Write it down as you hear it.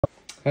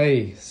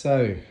Hey,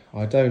 so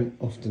I don't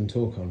often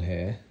talk on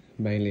here,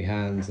 mainly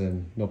hands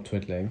and knob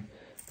twiddling,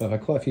 but I've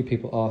had quite a few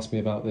people ask me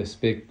about this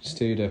big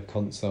Studer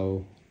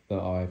console that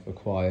I've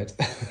acquired.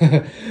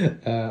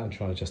 I'm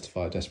trying to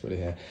justify it desperately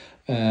here.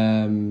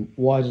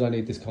 Why did I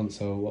need this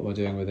console? What am I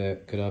doing with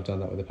it? Could I have done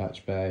that with a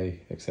patch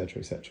bay,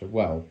 etc., etc.?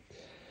 Well,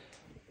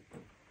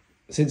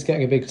 since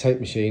getting a big tape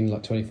machine,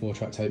 like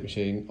 24-track tape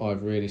machine,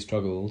 I've really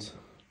struggled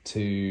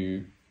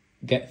to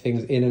get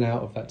things in and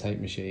out of that tape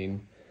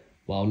machine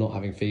while not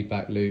having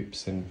feedback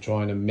loops and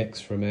trying to mix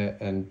from it,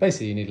 and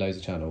basically you need loads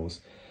of channels.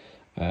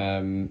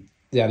 The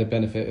added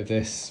benefit of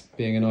this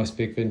being a nice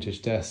big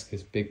vintage desk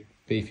is big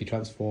beefy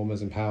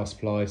transformers and power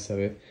supply,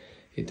 so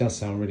it does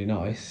sound really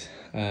nice.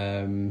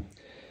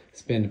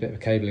 It's been a bit of a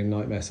cabling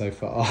nightmare so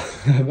far,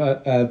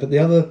 but the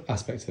other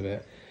aspect of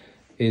it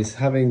is,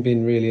 having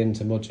been really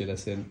into modular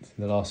synth in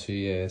the last few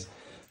years,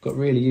 got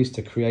really used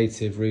to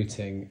creative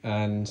routing,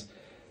 and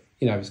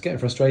I was getting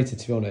frustrated,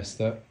 to be honest,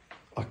 that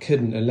I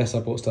couldn't, unless I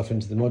brought stuff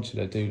into the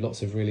modular, do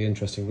lots of really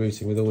interesting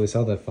routing with all this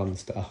other fun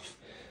stuff.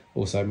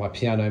 Also my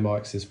piano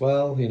mics as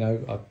well,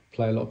 I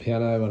play a lot of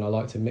piano and I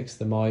like to mix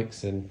the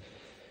mics, and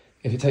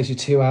if it takes you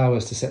 2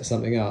 hours to set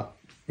something up,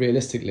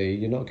 realistically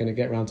you're not going to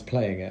get around to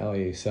playing it, are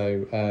you?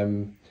 So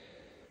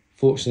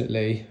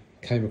fortunately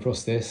came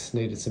across this,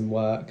 needed some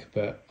work,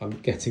 but I'm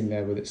getting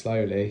there with it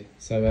slowly.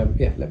 So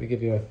yeah, let me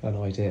give you an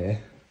idea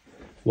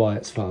why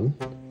it's fun.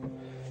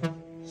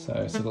 So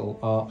it's a little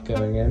arc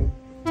going in.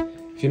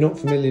 If you're not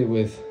familiar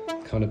with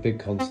kind of big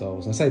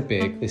consoles, and I say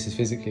big, this is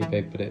physically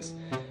big, but it's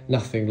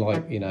nothing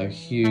like,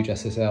 huge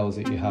SSLs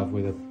that you have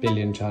with 1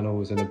 billion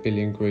channels and 1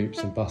 billion groups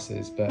and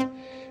buses, but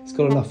it's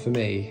got enough for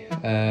me.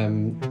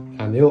 And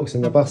the aux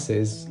in the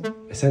buses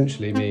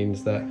essentially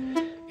means that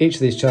each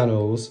of these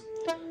channels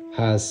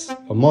has,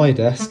 on my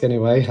desk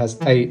anyway, has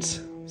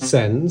 8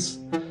 sends.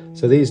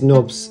 So these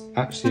knobs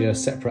actually are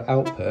separate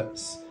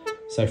outputs.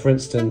 So for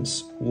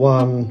instance,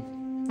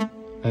 1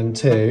 and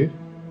 2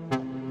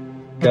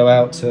 go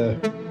out to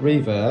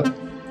reverb,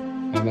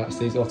 and that's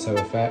these auto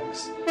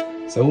effects.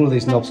 So all of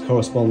these knobs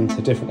correspond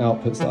to different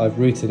outputs that I've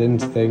routed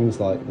into things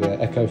like the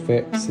Echo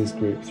Fix is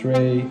group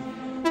 3.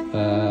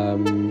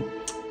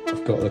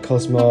 I've got the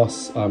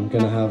Cosmos. I'm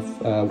going to have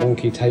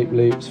wonky tape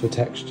loops for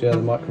texture,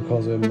 the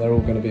microcosm. They're all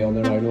going to be on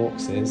their own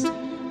auxes.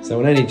 So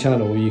on any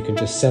channel you can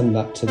just send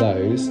that to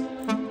those.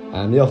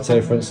 And the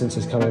auto, for instance,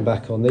 is coming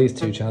back on these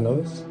 2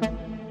 channels.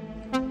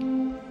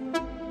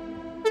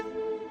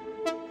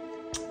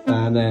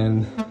 And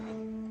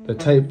then the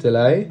tape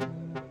delay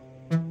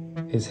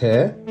is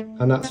here,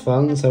 and that's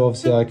fun. So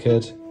obviously I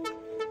could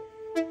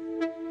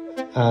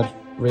add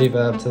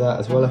reverb to that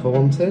as well if I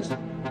wanted.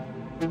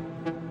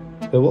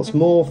 But what's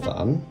more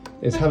fun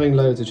is having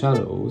loads of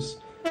channels.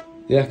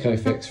 The Echo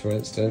Fix, for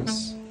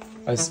instance,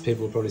 as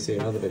people will probably see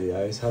in other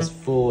videos, has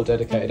 4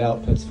 dedicated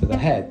outputs for the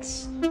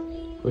heads,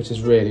 which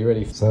is really,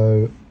 really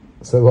fun.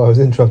 So I was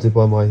interrupted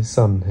by my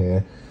son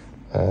here,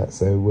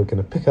 so we're going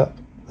to pick up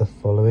the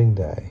following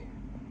day.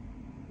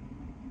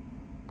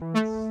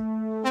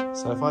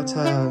 So if I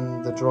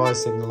turn the dry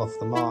signal off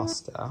the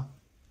master,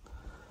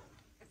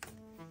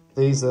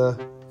 these are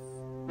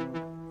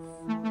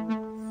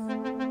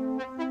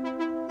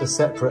the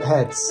separate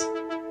heads,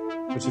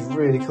 which is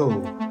really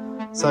cool.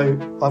 So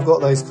I've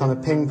got those kind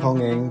of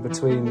ping-ponging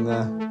between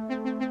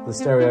the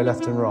stereo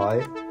left and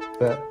right,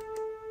 but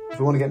if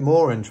you want to get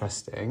more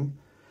interesting,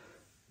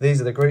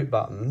 these are the group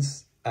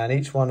buttons, and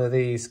each one of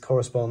these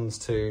corresponds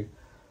to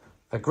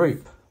a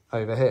group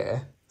over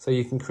here, so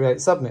you can create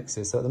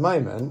submixes. So at the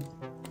moment,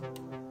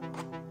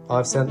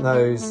 I've sent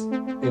those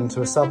into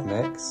a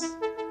submix,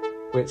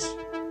 which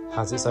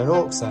has its own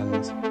aux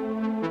end.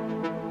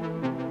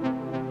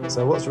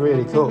 So what's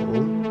really cool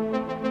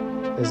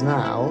is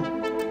now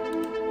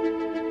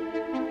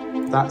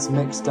that's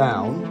mixed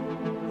down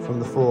from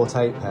the 4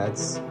 tape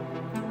heads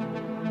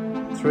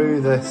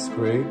through this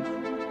group,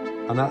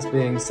 and that's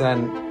being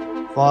sent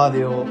via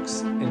the aux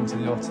into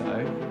the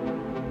auto.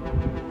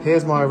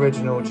 Here's my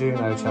original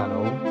Juno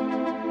channel,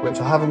 which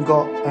I haven't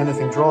got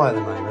anything dry at the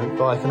moment,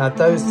 but I can add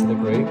those to the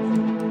group,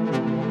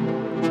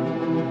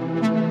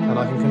 and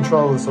I can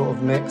control the sort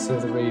of mix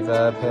of the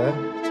reverb here.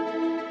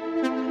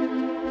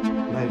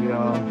 Maybe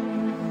I'll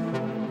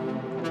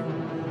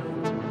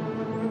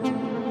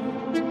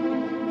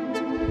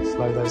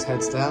slow those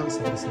heads down so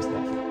this is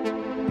that.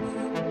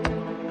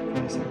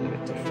 Play something a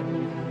bit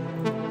different.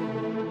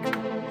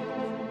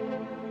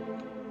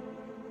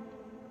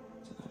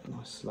 A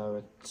nice slow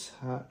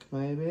attack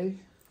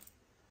maybe.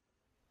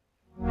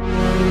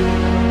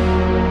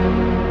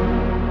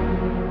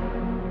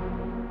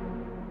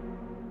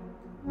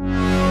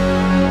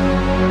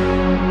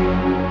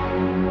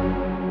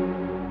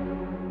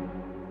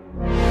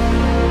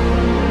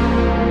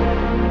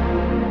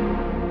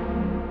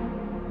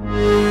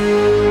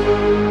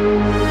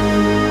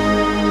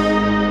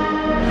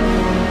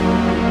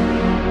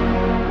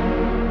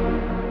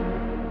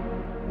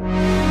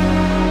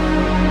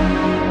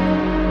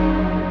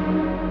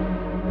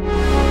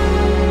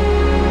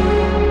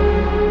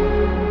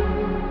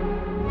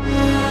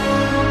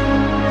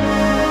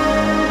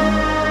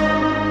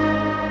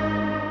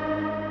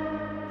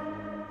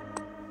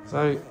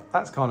 So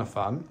that's kind of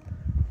fun.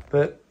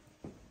 But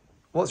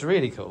what's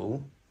really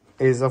cool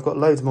is I've got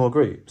loads more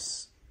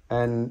groups.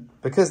 And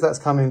because that's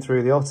coming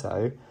through the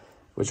Otto,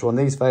 which are on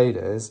these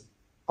faders,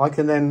 I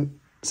can then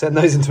send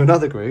those into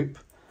another group,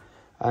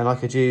 and I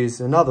could use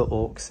another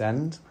aux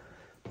send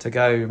to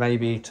go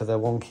maybe to the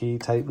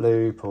wonky tape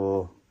loop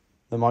or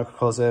the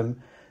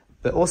microcosm.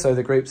 But also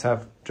the groups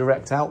have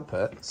direct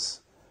outputs,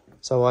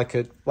 so I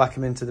could whack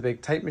them into the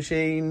big tape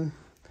machine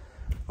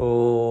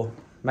or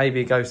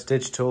maybe go to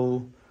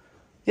digital.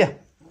 Yeah,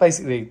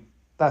 basically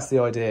that's the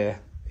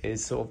idea,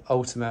 is sort of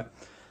ultimate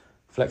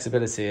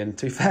flexibility. And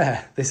to be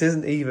fair, this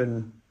isn't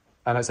even,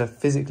 I know it's a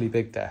physically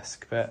big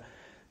desk, but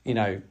you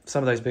know,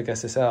 some of those big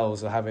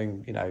SSLs are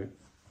having, you know,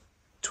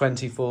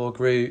 24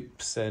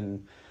 groups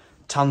and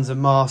tons of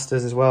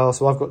masters as well.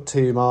 So I've got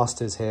 2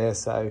 masters here.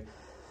 So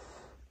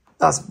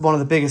that's one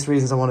of the biggest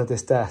reasons I wanted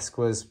this desk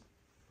was,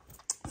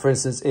 for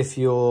instance, if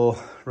you're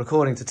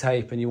recording to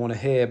tape and you want to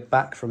hear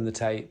back from the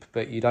tape,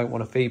 but you don't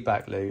want a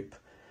feedback loop,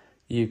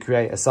 you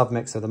create a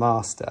submix of the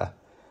master.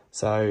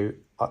 So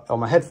on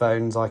my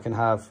headphones, I can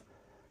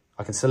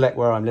select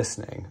where I'm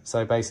listening.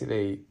 So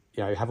basically,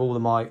 you know, you have all the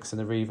mics and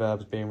the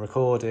reverbs being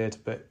recorded,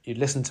 but you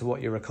listen to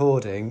what you're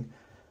recording,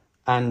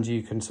 and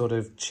you can sort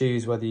of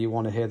choose whether you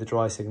want to hear the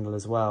dry signal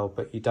as well,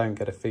 but you don't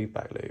get a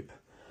feedback loop.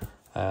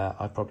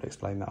 I probably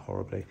explained that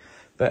horribly.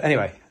 But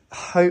anyway,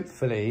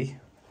 hopefully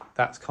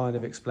that's kind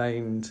of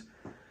explained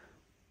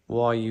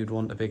why you'd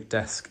want a big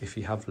desk if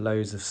you have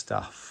loads of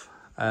stuff.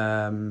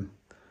 One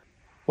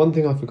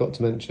thing I forgot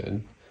to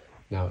mention,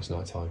 now it's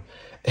night time,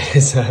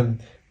 is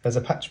there's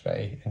a patch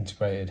bay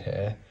integrated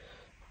here,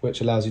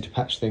 which allows you to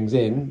patch things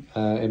in.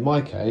 In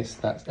my case,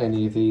 that's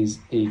any of these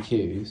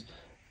EQs.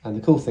 And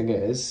the cool thing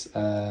is,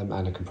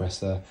 and a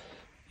compressor,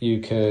 you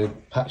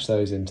could patch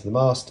those into the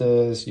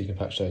masters, you can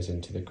patch those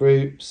into the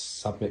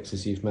groups,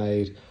 submixes you've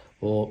made,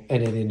 or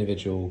any of the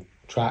individual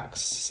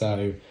tracks.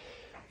 So,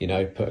 you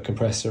know, put a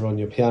compressor on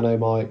your piano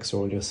mics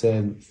or on your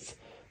synth.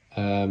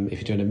 If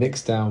you're doing a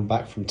mix down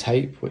back from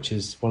tape, which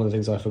is one of the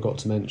things I forgot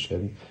to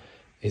mention,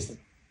 is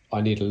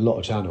I need a lot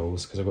of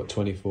channels because I've got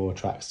 24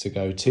 tracks to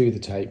go to the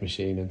tape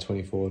machine and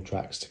 24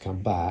 tracks to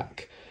come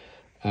back.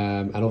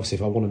 And obviously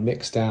if I want to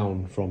mix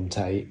down from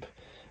tape,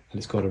 and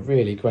it's got a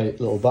really great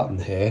little button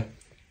here,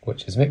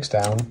 which is mix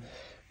down,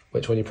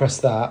 which when you press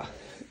that,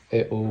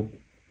 it will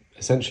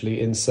essentially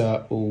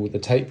insert all the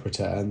tape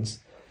returns.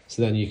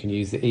 So then you can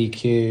use the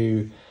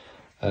EQ.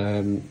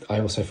 I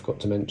also forgot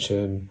to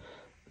mention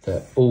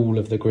that all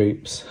of the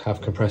groups have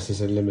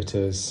compressors and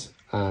limiters,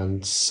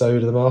 and so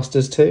do the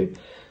masters too.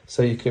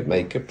 So you could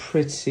make a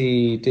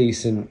pretty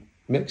decent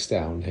mix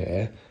down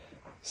here.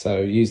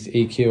 So use the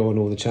EQ on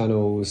all the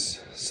channels,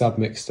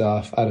 submix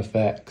stuff, add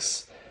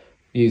effects,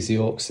 use the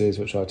auxes,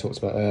 which I talked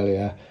about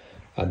earlier,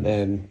 and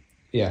then,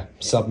 yeah,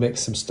 submix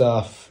some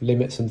stuff,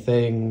 limit some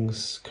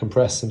things,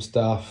 compress some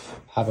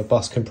stuff, have a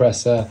bus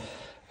compressor,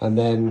 and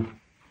then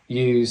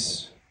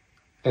use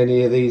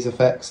any of these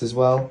effects as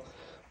well,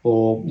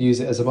 or use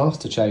it as a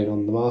master chain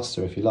on the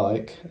master if you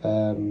like.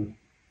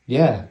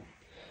 Yeah,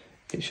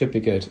 it should be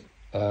good.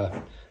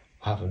 I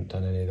haven't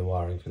done any of the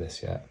wiring for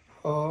this yet.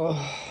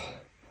 Oh.